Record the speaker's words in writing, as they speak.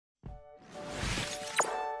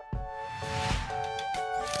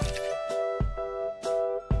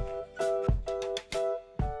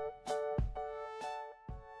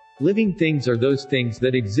Living things are those things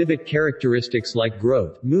that exhibit characteristics like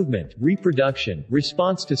growth, movement, reproduction,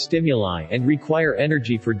 response to stimuli, and require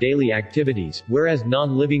energy for daily activities, whereas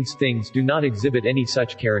non-living things do not exhibit any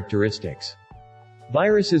such characteristics.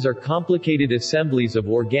 Viruses are complicated assemblies of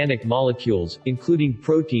organic molecules, including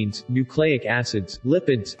proteins, nucleic acids,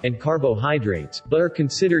 lipids, and carbohydrates, but are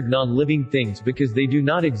considered non-living things because they do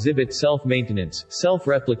not exhibit self-maintenance,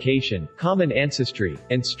 self-replication, common ancestry,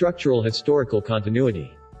 and structural historical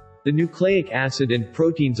continuity. The nucleic acid and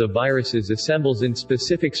proteins of viruses assembles in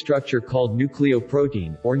specific structure called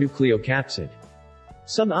nucleoprotein, or nucleocapsid.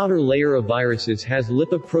 Some outer layer of viruses has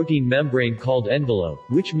lipoprotein membrane called envelope,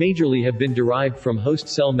 which majorly have been derived from host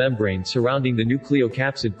cell membrane surrounding the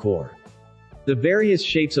nucleocapsid core. The various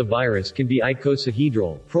shapes of virus can be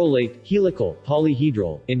icosahedral, prolate, helical,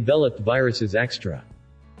 polyhedral, enveloped viruses extra.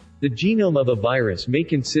 The genome of a virus may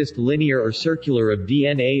consist linear or circular of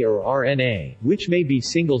DNA or RNA, which may be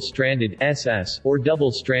single-stranded SS or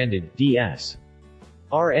double-stranded DS.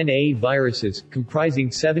 RNA viruses, comprising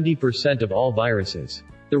 70% of all viruses.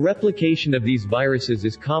 The replication of these viruses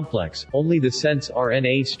is complex, only the sense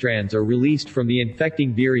RNA strands are released from the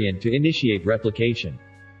infecting virion to initiate replication.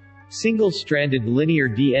 Single-stranded linear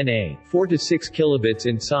DNA, 4 to 6 kilobits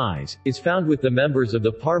in size, is found with the members of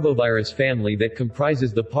the parvovirus family that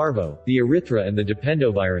comprises the parvo, the erythra and the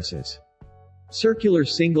dependoviruses. Circular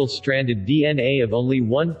single-stranded DNA of only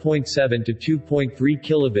 1.7 to 2.3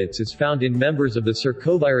 kilobits is found in members of the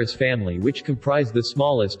circovirus family, which comprise the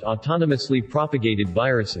smallest autonomously propagated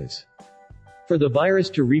viruses. For the virus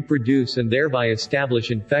to reproduce and thereby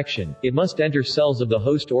establish infection, it must enter cells of the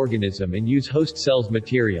host organism and use host cells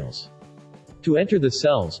materials. To enter the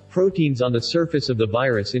cells, proteins on the surface of the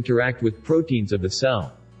virus interact with proteins of the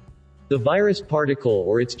cell. The virus particle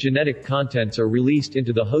or its genetic contents are released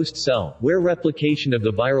into the host cell, where replication of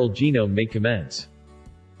the viral genome may commence.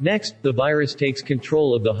 Next, the virus takes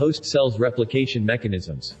control of the host cell's replication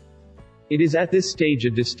mechanisms. It is at this stage a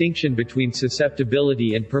distinction between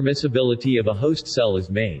susceptibility and permissibility of a host cell is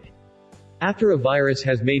made. After a virus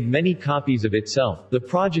has made many copies of itself, the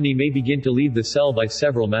progeny may begin to leave the cell by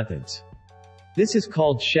several methods. This is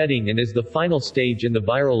called shedding and is the final stage in the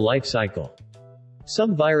viral life cycle.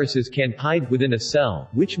 Some viruses can hide within a cell,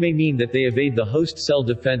 which may mean that they evade the host cell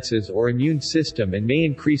defenses or immune system and may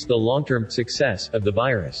increase the long-term success of the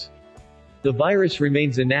virus. The virus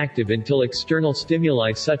remains inactive until external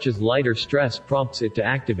stimuli such as light or stress prompts it to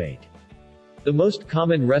activate. The most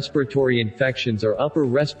common respiratory infections are upper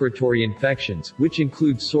respiratory infections, which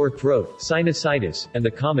include sore throat, sinusitis, and the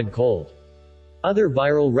common cold. Other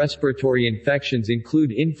viral respiratory infections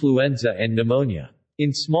include influenza and pneumonia.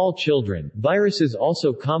 In small children, viruses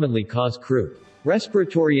also commonly cause croup.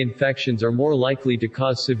 Respiratory infections are more likely to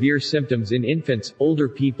cause severe symptoms in infants, older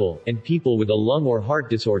people, and people with a lung or heart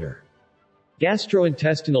disorder.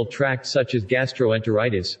 Gastrointestinal tract such as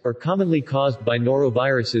gastroenteritis, are commonly caused by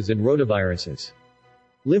noroviruses and rotaviruses.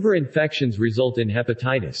 Liver infections result in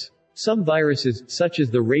hepatitis. Some viruses, such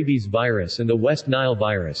as the rabies virus and the West Nile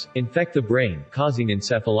virus, infect the brain, causing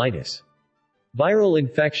encephalitis. Viral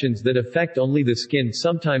infections that affect only the skin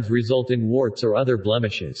sometimes result in warts or other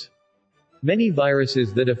blemishes. Many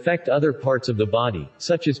viruses that affect other parts of the body,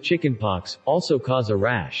 such as chickenpox, also cause a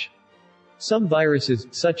rash. Some viruses,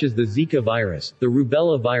 such as the Zika virus, the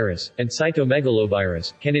rubella virus, and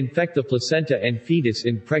cytomegalovirus, can infect the placenta and fetus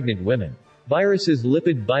in pregnant women. Viruses'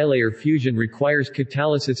 lipid bilayer fusion requires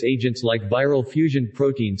catalysis agents like viral fusion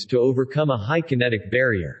proteins to overcome a high kinetic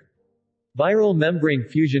barrier. Viral membrane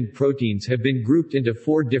fusion proteins have been grouped into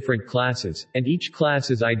 4 different classes, and each class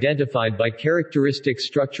is identified by characteristic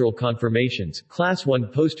structural conformations. Class 1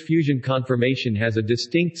 post-fusion conformation has a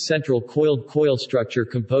distinct central coiled coil structure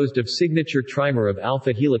composed of signature trimer of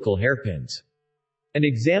alpha helical hairpins. An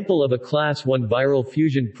example of a Class 1 viral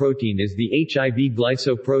fusion protein is the HIV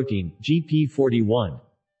glycoprotein, GP41.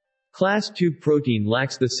 Class 2 protein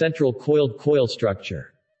lacks the central coiled coil structure.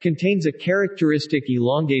 Contains a characteristic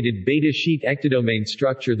elongated beta-sheet ectodomain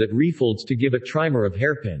structure that refolds to give a trimer of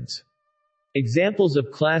hairpins. Examples of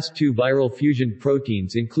Class 2 viral fusion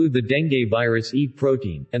proteins include the dengue virus E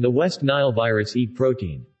protein, and the West Nile virus E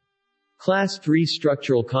protein. Class 3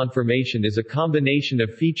 structural conformation is a combination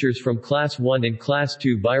of features from Class 1 and Class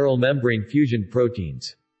 2 viral membrane fusion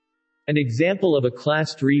proteins. An example of a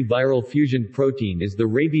Class 3 viral fusion protein is the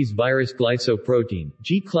rabies virus glycoprotein.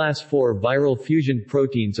 Class 4 viral fusion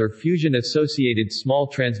proteins are fusion-associated small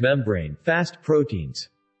transmembrane, fast proteins.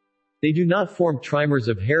 They do not form trimers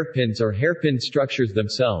of hairpins or hairpin structures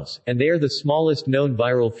themselves, and they are the smallest known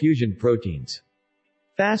viral fusion proteins.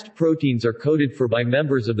 Fast proteins are coded for by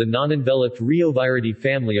members of the non-enveloped Reoviridae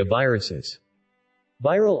family of viruses.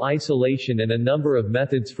 Viral isolation and a number of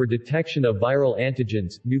methods for detection of viral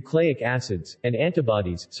antigens, nucleic acids, and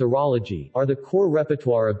antibodies, serology, are the core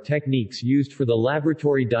repertoire of techniques used for the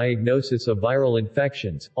laboratory diagnosis of viral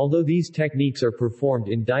infections, although these techniques are performed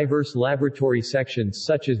in diverse laboratory sections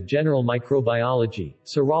such as general microbiology,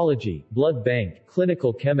 serology, blood bank,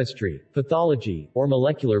 clinical chemistry, pathology, or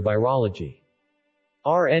molecular virology.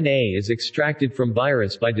 RNA is extracted from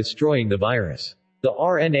virus by destroying the virus. The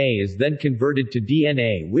RNA is then converted to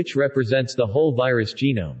DNA, which represents the whole virus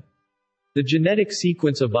genome. The genetic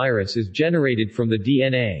sequence of virus is generated from the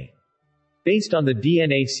DNA. Based on the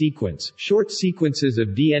DNA sequence, short sequences of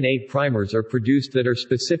DNA primers are produced that are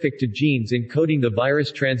specific to genes encoding the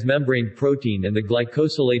virus transmembrane protein and the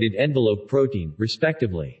glycosylated envelope protein,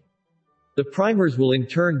 respectively. The primers will in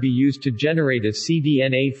turn be used to generate a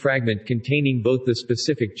cDNA fragment containing both the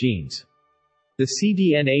specific genes. The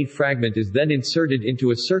cDNA fragment is then inserted into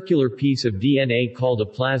a circular piece of DNA called a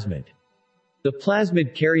plasmid. The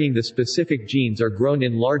plasmid carrying the specific genes are grown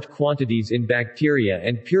in large quantities in bacteria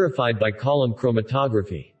and purified by column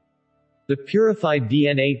chromatography. The purified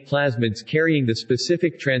DNA plasmids carrying the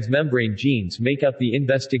specific transmembrane genes make up the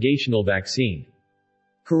investigational vaccine.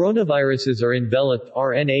 Coronaviruses are enveloped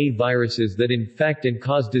RNA viruses that infect and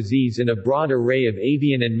cause disease in a broad array of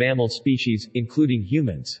avian and mammal species, including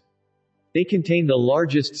humans. They contain the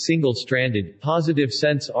largest single-stranded,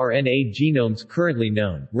 positive-sense RNA genomes currently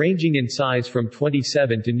known, ranging in size from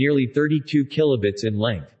 27 to nearly 32 kilobits in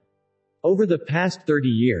length. Over the past 30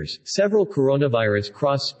 years, several coronavirus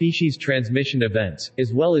cross-species transmission events,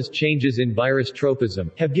 as well as changes in virus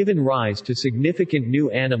tropism, have given rise to significant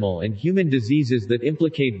new animal and human diseases that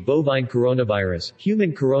implicate bovine coronavirus,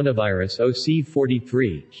 human coronavirus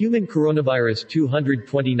OC43, human coronavirus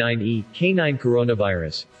 229E, canine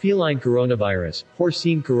coronavirus, feline coronavirus,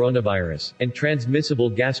 porcine coronavirus, and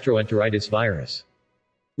transmissible gastroenteritis virus.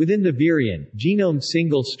 Within the virion genome,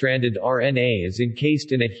 single-stranded RNA is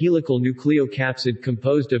encased in a helical nucleocapsid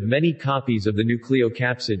composed of many copies of the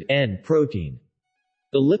nucleocapsid N protein.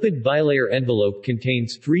 The lipid bilayer envelope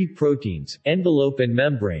contains three proteins, envelope and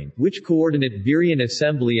membrane, which coordinate virion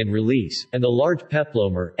assembly and release, and the large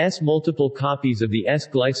peplomer, S. Multiple copies of the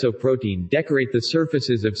S-glycoprotein decorate the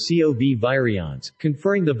surfaces of CoV virions,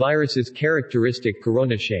 conferring the virus's characteristic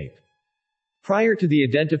corona shape. Prior to the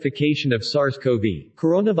identification of SARS-CoV,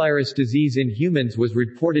 coronavirus disease in humans was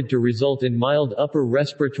reported to result in mild upper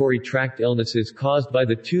respiratory tract illnesses caused by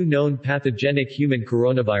the two known pathogenic human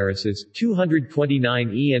coronaviruses,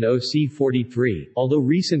 229E and OC43, although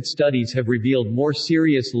recent studies have revealed more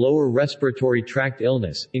serious lower respiratory tract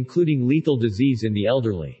illness, including lethal disease in the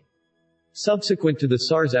elderly. Subsequent to the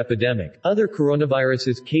SARS epidemic, other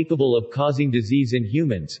coronaviruses capable of causing disease in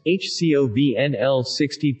humans,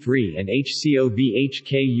 HCOV-NL63 and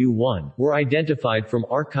HCOV-HKU1, were identified from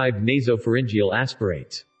archived nasopharyngeal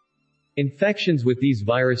aspirates. Infections with these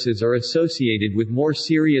viruses are associated with more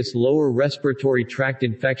serious lower respiratory tract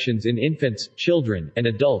infections in infants, children, and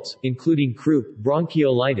adults, including croup,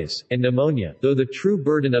 bronchiolitis, and pneumonia, though the true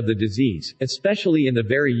burden of the disease, especially in the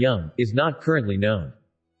very young, is not currently known.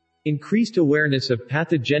 Increased awareness of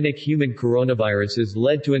pathogenic human coronaviruses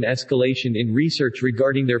led to an escalation in research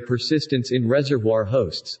regarding their persistence in reservoir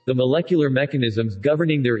hosts, the molecular mechanisms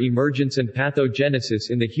governing their emergence and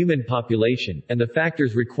pathogenesis in the human population, and the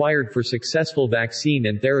factors required for successful vaccine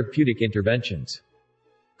and therapeutic interventions.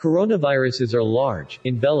 Coronaviruses are large,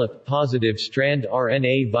 enveloped, positive-strand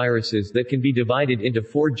RNA viruses that can be divided into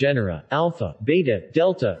four genera, alpha, beta,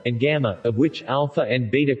 delta, and gamma, of which alpha and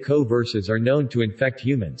beta co-verses are known to infect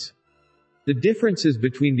humans. The differences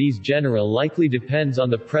between these genera likely depends on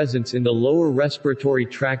the presence in the lower respiratory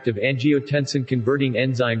tract of angiotensin-converting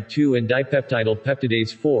enzyme 2 and dipeptidyl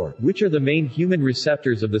peptidase 4, which are the main human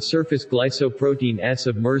receptors of the surface glycoprotein S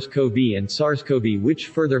of MERS-CoV and SARS-CoV, which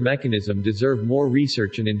further mechanism deserve more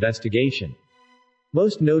research and investigation.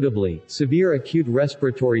 Most notably, severe acute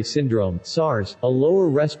respiratory syndrome, SARS, a lower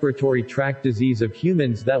respiratory tract disease of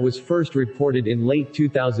humans that was first reported in late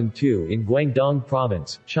 2002 in Guangdong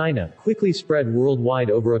Province, China, quickly spread worldwide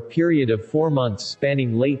over a period of 4 months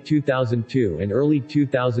spanning late 2002 and early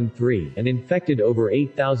 2003 and infected over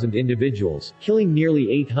 8,000 individuals, killing nearly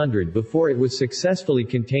 800 before it was successfully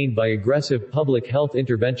contained by aggressive public health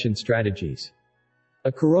intervention strategies.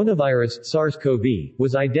 A coronavirus, SARS-CoV,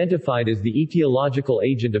 was identified as the etiological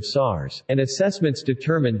agent of SARS, and assessments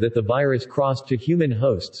determined that the virus crossed to human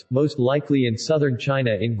hosts, most likely in southern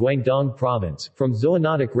China in Guangdong Province, from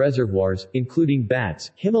zoonotic reservoirs, including bats,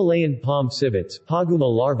 Himalayan palm civets, Paguma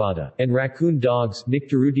larvata, and raccoon dogs,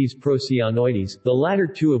 Nyctereutes procyonoides, the latter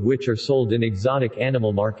two of which are sold in exotic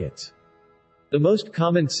animal markets. The most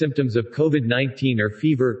common symptoms of COVID-19 are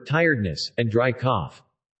fever, tiredness, and dry cough.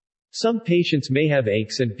 Some patients may have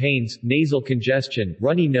aches and pains, nasal congestion,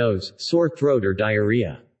 runny nose, sore throat or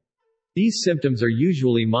diarrhea. These symptoms are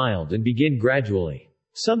usually mild and begin gradually.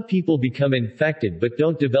 Some people become infected but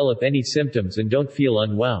don't develop any symptoms and don't feel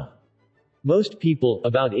unwell. Most people,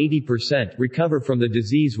 about 80%, recover from the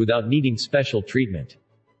disease without needing special treatment.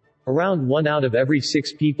 Around 1 out of every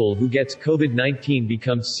 6 people who gets COVID-19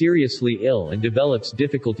 becomes seriously ill and develops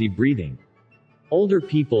difficulty breathing. Older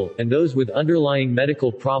people, and those with underlying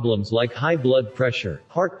medical problems like high blood pressure,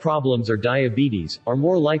 heart problems or diabetes, are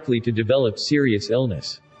more likely to develop serious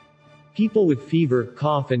illness. People with fever,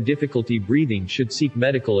 cough and difficulty breathing should seek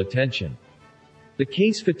medical attention. The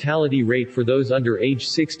case fatality rate for those under age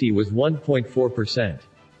 60 was 1.4%.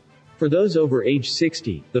 For those over age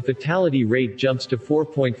 60, the fatality rate jumps to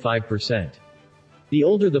 4.5%. The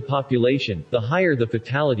older the population, the higher the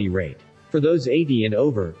fatality rate. For those 80 and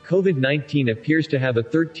over, COVID-19 appears to have a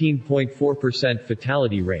 13.4%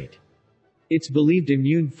 fatality rate. It's believed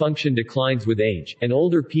immune function declines with age, and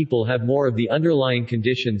older people have more of the underlying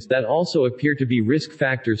conditions that also appear to be risk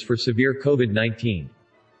factors for severe COVID-19.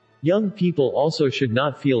 Young people also should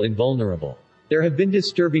not feel invulnerable. There have been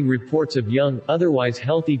disturbing reports of young, otherwise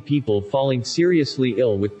healthy people falling seriously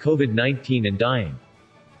ill with COVID-19 and dying.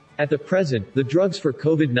 At the present, the drugs for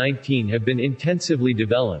COVID-19 have been intensively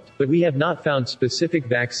developed, but we have not found specific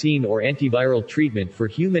vaccine or antiviral treatment for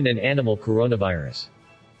human and animal coronavirus.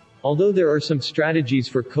 Although there are some strategies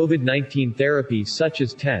for COVID-19 therapy such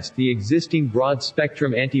as test the existing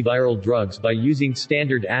broad-spectrum antiviral drugs by using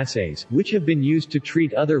standard assays, which have been used to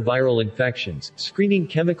treat other viral infections, screening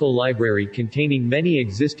chemical library containing many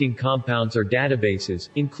existing compounds or databases,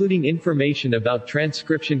 including information about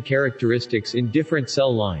transcription characteristics in different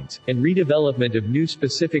cell lines, and redevelopment of new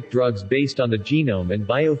specific drugs based on the genome and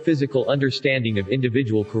biophysical understanding of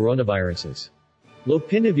individual coronaviruses.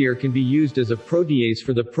 Lopinavir can be used as a protease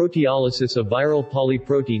for the proteolysis of viral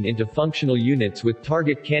polyprotein into functional units with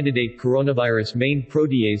target candidate coronavirus main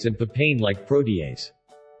protease and papain-like protease.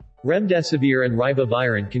 Remdesivir and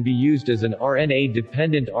ribavirin can be used as an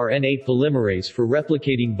RNA-dependent RNA polymerase for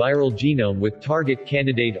replicating viral genome with target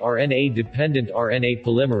candidate RNA-dependent RNA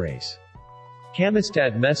polymerase.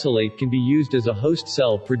 Camostat mesylate can be used as a host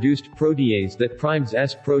cell-produced protease that primes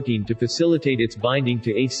S protein to facilitate its binding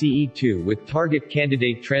to ACE2 with target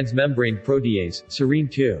candidate transmembrane protease,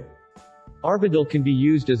 serine-2. Arbidol can be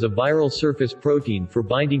used as a viral surface protein for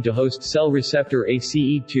binding to host cell receptor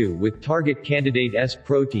ACE2 with target candidate S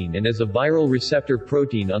protein and as a viral receptor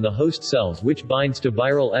protein on the host cells which binds to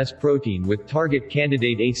viral S protein with target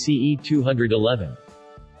candidate ACE211.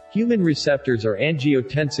 Human receptors are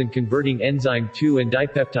angiotensin-converting enzyme 2 and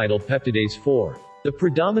dipeptidyl peptidase 4. The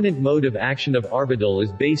predominant mode of action of arbidol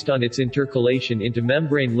is based on its intercalation into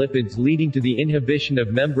membrane lipids leading to the inhibition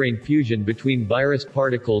of membrane fusion between virus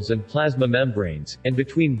particles and plasma membranes, and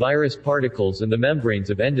between virus particles and the membranes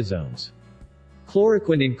of endosomes.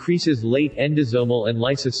 Chloroquine increases late endosomal and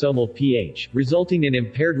lysosomal pH, resulting in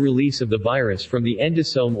impaired release of the virus from the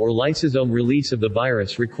endosome or lysosome. Release of the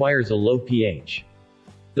virus requires a low pH.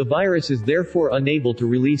 The virus is therefore unable to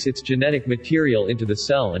release its genetic material into the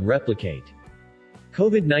cell and replicate.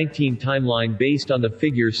 COVID-19 timeline based on the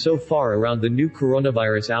figures so far around the new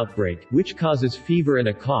coronavirus outbreak, which causes fever and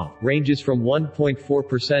a cough, ranges from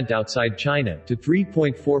 1.4% outside China to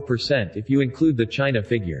 3.4% if you include the China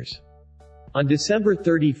figures. On December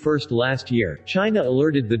 31 last year, China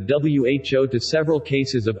alerted the WHO to several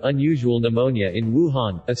cases of unusual pneumonia in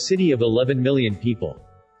Wuhan, a city of 11 million people.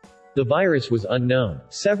 The virus was unknown.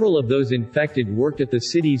 Several of those infected worked at the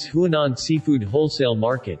city's Huanan seafood wholesale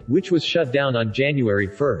market, which was shut down on January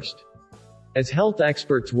 1. As health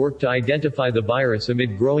experts worked to identify the virus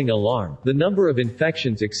amid growing alarm, the number of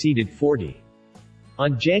infections exceeded 40.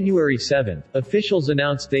 On January 7, officials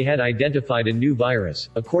announced they had identified a new virus,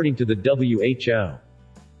 according to the WHO.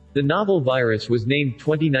 The novel virus was named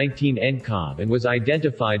 2019 nCoV and was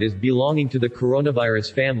identified as belonging to the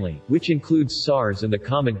coronavirus family, which includes SARS and the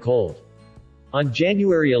common cold. On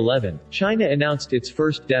January 11, China announced its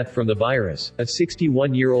first death from the virus, a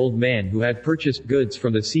 61-year-old man who had purchased goods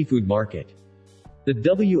from the seafood market. The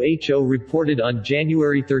WHO reported on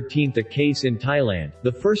January 13 a case in Thailand,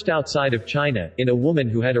 the first outside of China, in a woman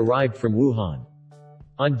who had arrived from Wuhan.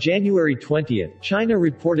 On January 20, China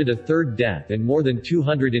reported a third death and more than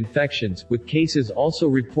 200 infections, with cases also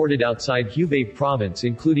reported outside Hubei province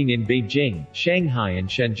including in Beijing, Shanghai and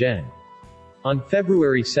Shenzhen. On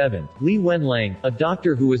February 7, Li Wenlang, a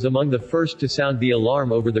doctor who was among the first to sound the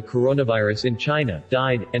alarm over the coronavirus in China,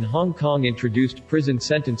 died, and Hong Kong introduced prison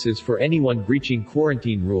sentences for anyone breaching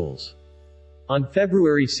quarantine rules. On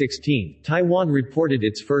February 16, Taiwan reported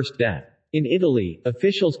its first death. In Italy,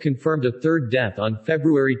 officials confirmed a third death on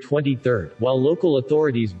February 23, while local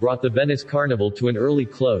authorities brought the Venice Carnival to an early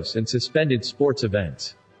close and suspended sports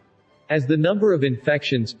events. As the number of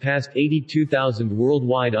infections passed 82,000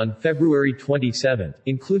 worldwide on February 27,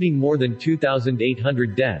 including more than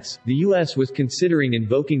 2,800 deaths, the U.S. was considering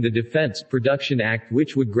invoking the Defense Production Act,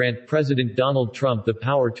 which would grant President Donald Trump the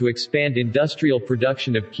power to expand industrial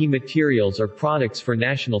production of key materials or products for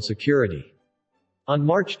national security. On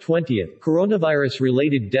March 20,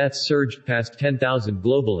 coronavirus-related deaths surged past 10,000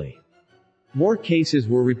 globally. More cases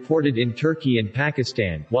were reported in Turkey and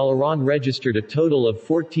Pakistan, while Iran registered a total of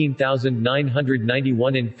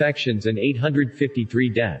 14,991 infections and 853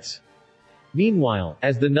 deaths. Meanwhile,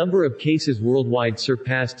 as the number of cases worldwide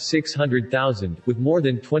surpassed 600,000, with more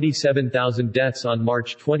than 27,000 deaths on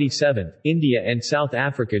March 27, India and South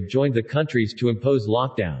Africa joined the countries to impose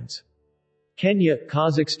lockdowns. Kenya,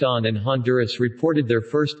 Kazakhstan and Honduras reported their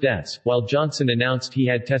first deaths, while Johnson announced he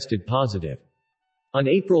had tested positive. On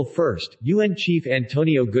April 1, UN Chief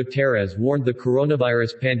Antonio Guterres warned the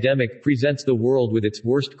coronavirus pandemic presents the world with its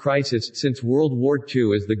worst crisis since World War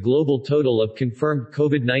II as the global total of confirmed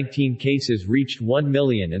COVID-19 cases reached 1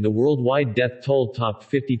 million and the worldwide death toll topped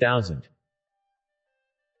 50,000.